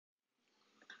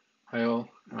Hi all.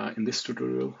 In this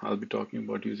tutorial, I'll be talking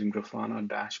about using Grafana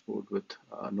dashboard with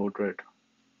Node-RED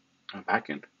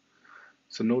backend.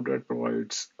 So Node-RED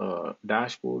provides a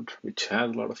dashboard which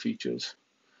has a lot of features,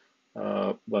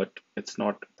 but it's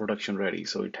not production ready.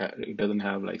 So it doesn't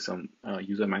have like some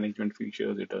user management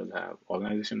features. It doesn't have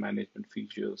organization management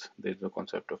features. There's the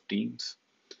concept of teams,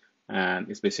 and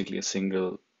it's basically a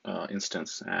single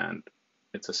instance, and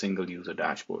it's a single user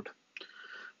dashboard.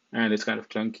 And it's kind of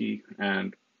clunky,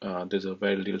 and there's a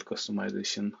very little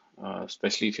customization,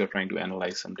 especially if you're trying to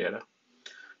analyze some data.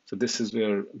 So this is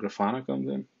where Grafana comes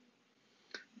in.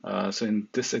 So in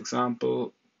this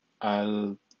example,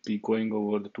 I'll be going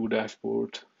over the two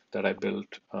dashboards that I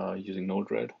built using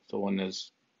Node-RED. So one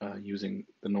is using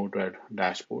the Node-RED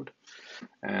dashboard,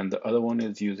 and the other one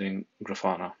is using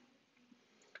Grafana.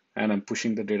 And I'm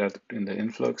pushing the data in the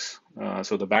influx.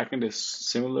 So the backend is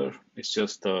similar. It's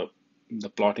just the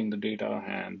plotting the data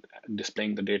and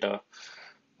displaying the data.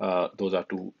 Those are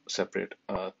two separate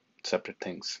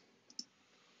things.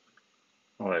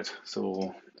 All right,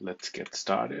 so let's get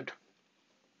started.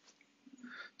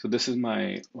 So this is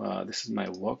my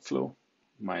workflow,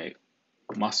 my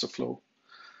master flow.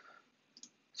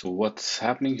 So what's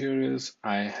happening here is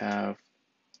I have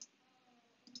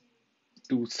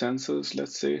two sensors,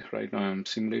 let's say. Right now I'm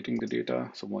simulating the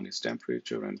data. So one is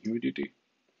temperature and humidity,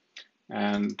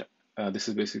 and this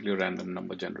is basically a random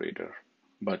number generator.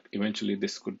 But eventually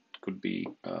could be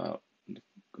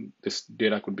this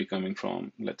data could be coming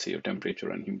from, let's say, your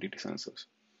temperature and humidity sensors.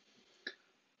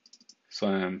 So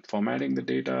I'm formatting the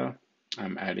data.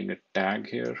 I'm adding a tag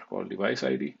here called device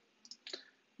ID,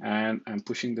 and I'm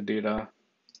pushing the data,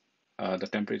 the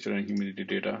temperature and humidity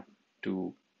data,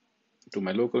 to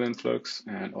my local influx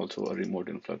and also a remote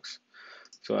influx.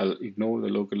 So I'll ignore the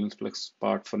local influx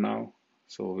part for now.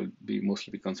 So we'll be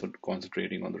mostly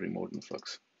concentrating on the remote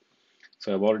influx.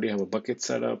 So I've already have a bucket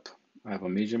set up. I have a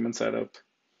measurement set up,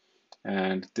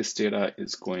 and this data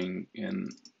is going in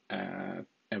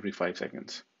every 5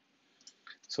 seconds.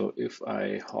 So if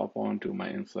I hop on to my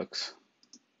influx,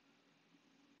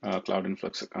 Cloud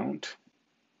Influx account,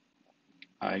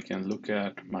 I can look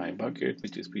at my bucket,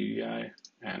 which is PDI,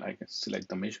 and I can select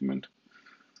the measurement.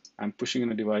 I'm pushing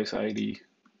in a device ID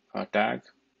tag,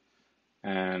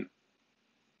 and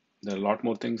there are a lot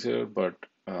more things here, but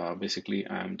basically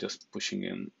I'm just pushing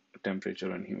in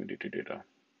temperature and humidity data.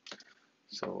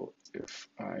 So if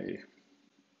I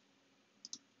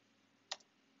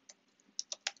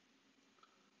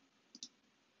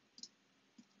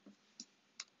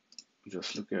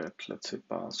just look at, let's say,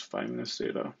 past 5 minutes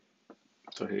data.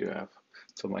 So here you have,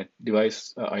 so my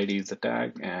device ID is the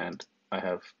tag, and I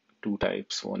have two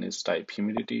types. One is type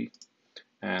humidity,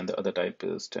 and the other type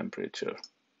is temperature,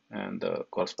 and the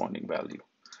corresponding value.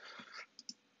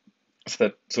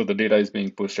 So the data is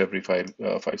being pushed every 5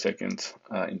 seconds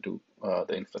into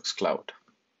the Influx cloud.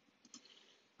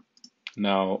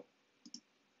 Now,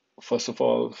 first of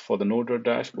all, for the Node.RED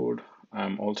dashboard,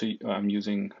 I'm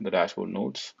using the dashboard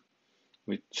nodes,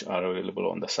 which are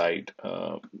available on the side,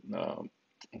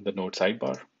 the node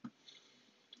sidebar.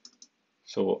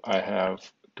 So I have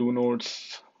two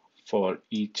nodes for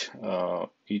each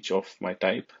of my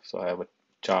type. So I have a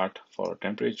chart for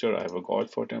temperature, I have a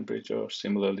gauge for temperature.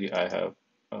 Similarly, I have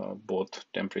both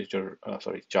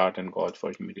chart and gauge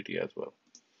for humidity as well.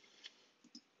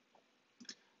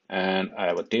 And I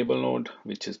have a table node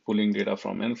which is pulling data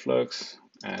from influx,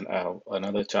 and I have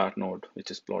another chart node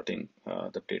which is plotting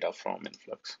the data from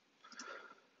influx.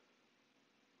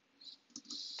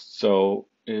 So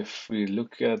if we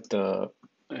look at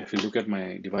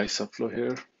my device subflow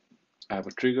here, I have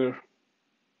a trigger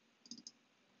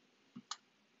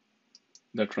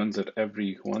that runs at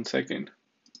every 1 second,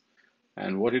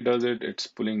 and what it does it's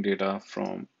pulling data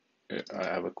from. I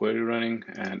have a query running,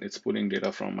 and it's pulling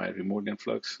data from my remote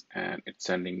influx, and it's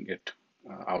sending it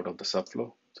out of the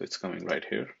subflow. So it's coming right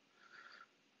here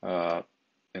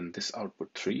in this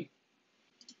output 3.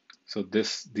 So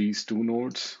these two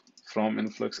nodes from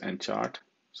influx and chart,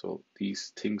 so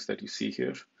these things that you see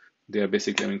here, they are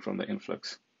basically coming from the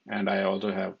influx. And I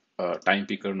also have a time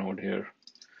picker node here,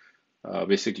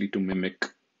 basically to mimic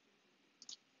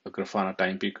a Grafana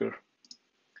time picker.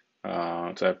 So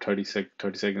I have 30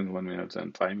 seconds, 1 minute,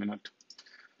 and 5 minutes.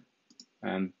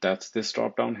 And that's this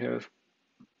drop down here,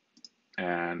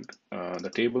 and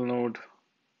the table node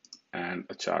and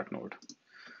a chart node.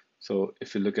 So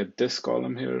if you look at this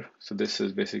column here, so this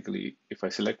is basically, if I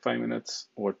select 5 minutes,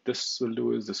 what this will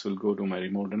do is this will go to my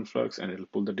remote influx, and it'll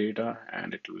pull the data,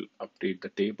 and it will update the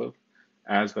table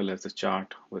as well as the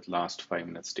chart with last 5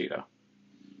 minutes data.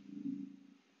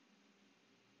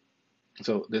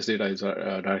 So this data is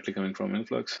directly coming from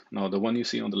Influx. Now the one you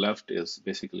see on the left is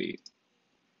basically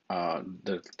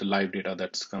the live data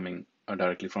that's coming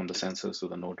directly from the sensors to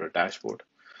the Node-RED dashboard.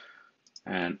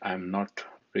 And I'm not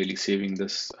really saving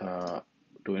this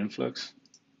to Influx.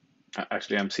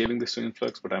 Actually, I'm saving this to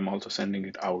Influx, but I'm also sending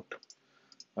it out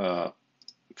uh,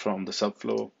 from the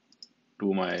subflow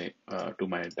to my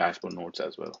dashboard nodes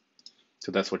as well.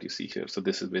 So that's what you see here. So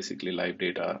this is basically live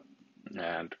data,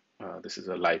 and this is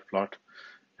a live plot,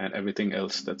 and everything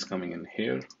else that's coming in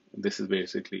here. This is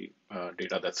basically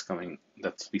data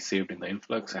that's be saved in the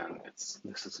Influx, and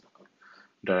this is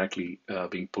directly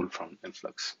being pulled from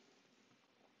Influx.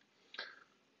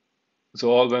 So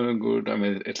all well and good. I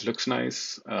mean, it looks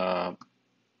nice. I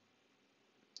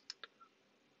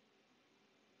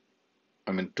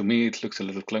mean, to me, it looks a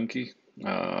little clunky,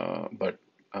 but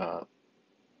uh,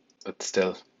 it's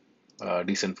still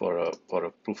decent for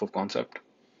a proof of concept.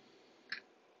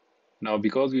 Now,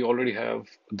 because we already have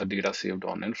the data saved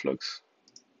on Influx,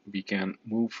 we can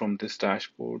move from this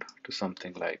dashboard to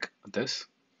something like this.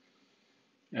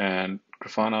 And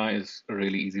Grafana is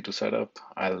really easy to set up.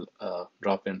 I'll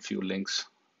drop in few links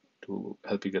to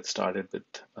help you get started with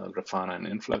Grafana and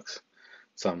Influx,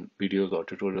 some videos or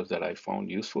tutorials that I found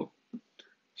useful.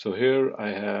 So here I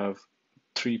have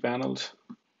three panels.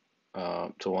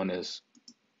 So one is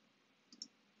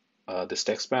this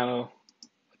text panel,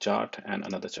 a chart, and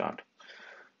another chart.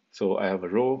 So I have a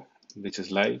row which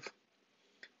is live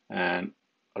and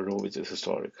a row which is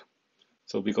historic.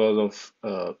 So because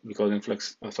Grafana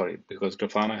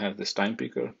has this time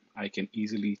picker, I can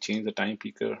easily change the time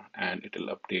picker and it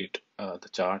will update the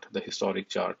chart, the historic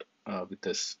chart with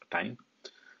this time.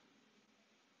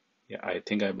 Yeah, I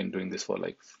think I've been doing this for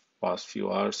like past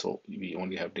few hours, so we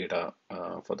only have data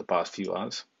for the past few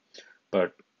hours.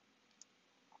 But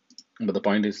the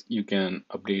point is, you can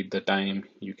update the time,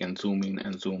 you can zoom in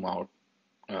and zoom out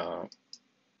uh,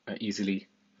 easily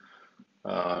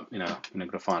in a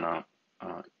Grafana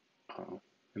uh,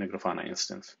 in a Grafana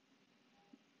instance.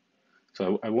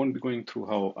 So I won't be going through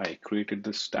how I created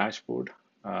this dashboard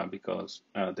because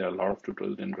there are a lot of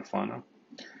tutorials in Grafana.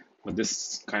 But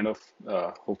this kind of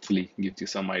hopefully gives you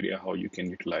some idea how you can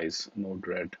utilize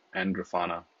Node-RED and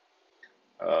Grafana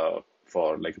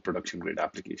for like a production grade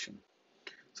application.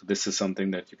 So this is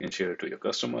something that you can share to your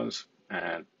customers,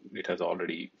 and it has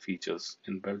already features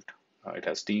inbuilt. It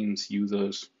has teams,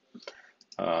 users,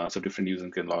 so different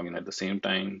users can log in at the same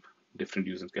time. Different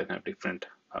users can have different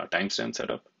timestamp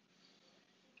setup.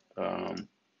 Um,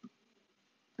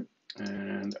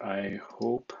 and I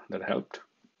hope that helped.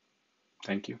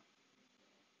 Thank you.